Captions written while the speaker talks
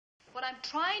I'm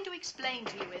trying to explain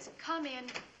to you is, come in.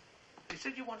 You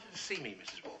said you wanted to see me,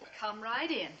 Mrs. Walker. Come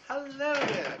right in. Hello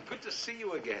there. Good to see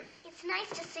you again. It's nice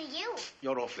to see you.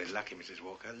 You're awfully lucky, Mrs.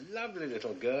 Walker. Lovely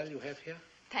little girl you have here.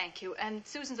 Thank you. And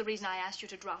Susan's the reason I asked you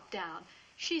to drop down.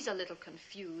 She's a little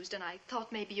confused, and I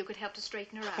thought maybe you could help to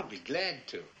straighten her out. I'd be glad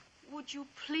to. Would you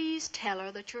please tell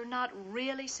her that you're not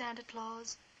really Santa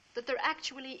Claus? That there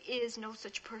actually is no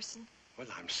such person? Well,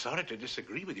 I'm sorry to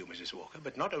disagree with you, Mrs. Walker,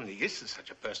 but not only is there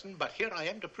such a person, but here I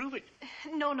am to prove it.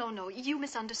 No, no, no. You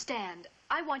misunderstand.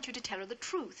 I want you to tell her the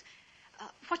truth.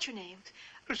 What's your name?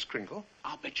 Kris Kringle.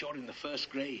 I'll bet you're in the 1st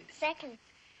grade. 2nd.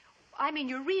 I mean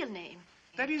your real name.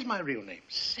 That is my real name.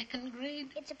 2nd grade?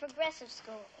 It's a progressive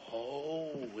school.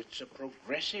 Oh, it's a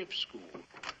progressive school.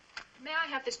 May I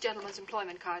have this gentleman's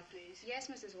employment card, please? Yes,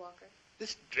 Mrs. Walker.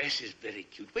 This dress is very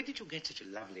cute. Where did you get such a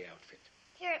lovely outfit?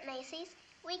 Here at Macy's,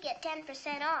 we get 10%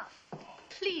 off.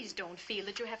 Please don't feel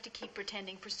that you have to keep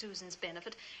pretending for Susan's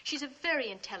benefit. She's a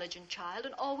very intelligent child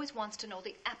and always wants to know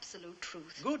the absolute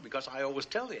truth. Good, because I always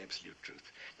tell the absolute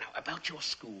truth. Now, about your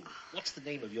school, what's the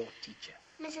name of your teacher?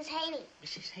 Mrs. Haney.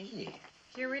 Mrs. Haney.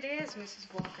 Here it is, Mrs.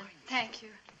 Walker. Thank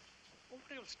you. Well,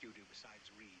 what else do you do besides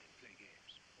read and play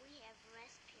games? We have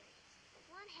rest periods.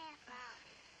 1/2 hour.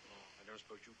 Oh, I don't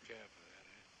suppose you care for that,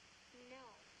 eh? No,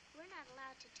 we're not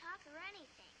allowed to talk or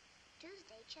anything.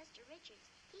 Tuesday, Chester Richards,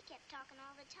 he kept talking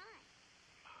all the time.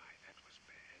 My, that was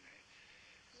bad,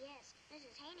 eh? Yes,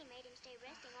 Mrs. Haney made him stay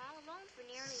resting all alone for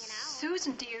nearly an hour.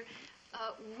 Susan, dear,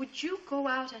 would you go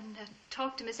out and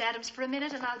talk to Miss Adams for a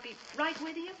minute, and I'll be right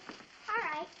with you? All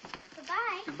right.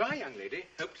 Goodbye. Goodbye, young lady.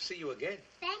 Hope to see you again.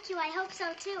 Thank you. I hope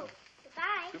so, too.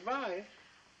 Goodbye. Goodbye.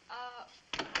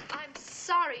 I'm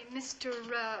sorry, Mr.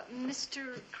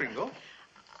 Kringle?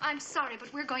 I'm sorry,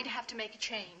 but we're going to have to make a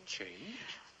change. Change?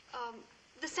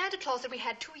 The Santa Claus that we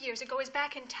had 2 years ago is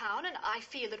back in town, and I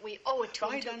feel that we owe it to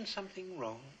him. Have I done something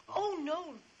wrong? Oh,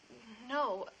 no.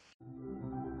 No.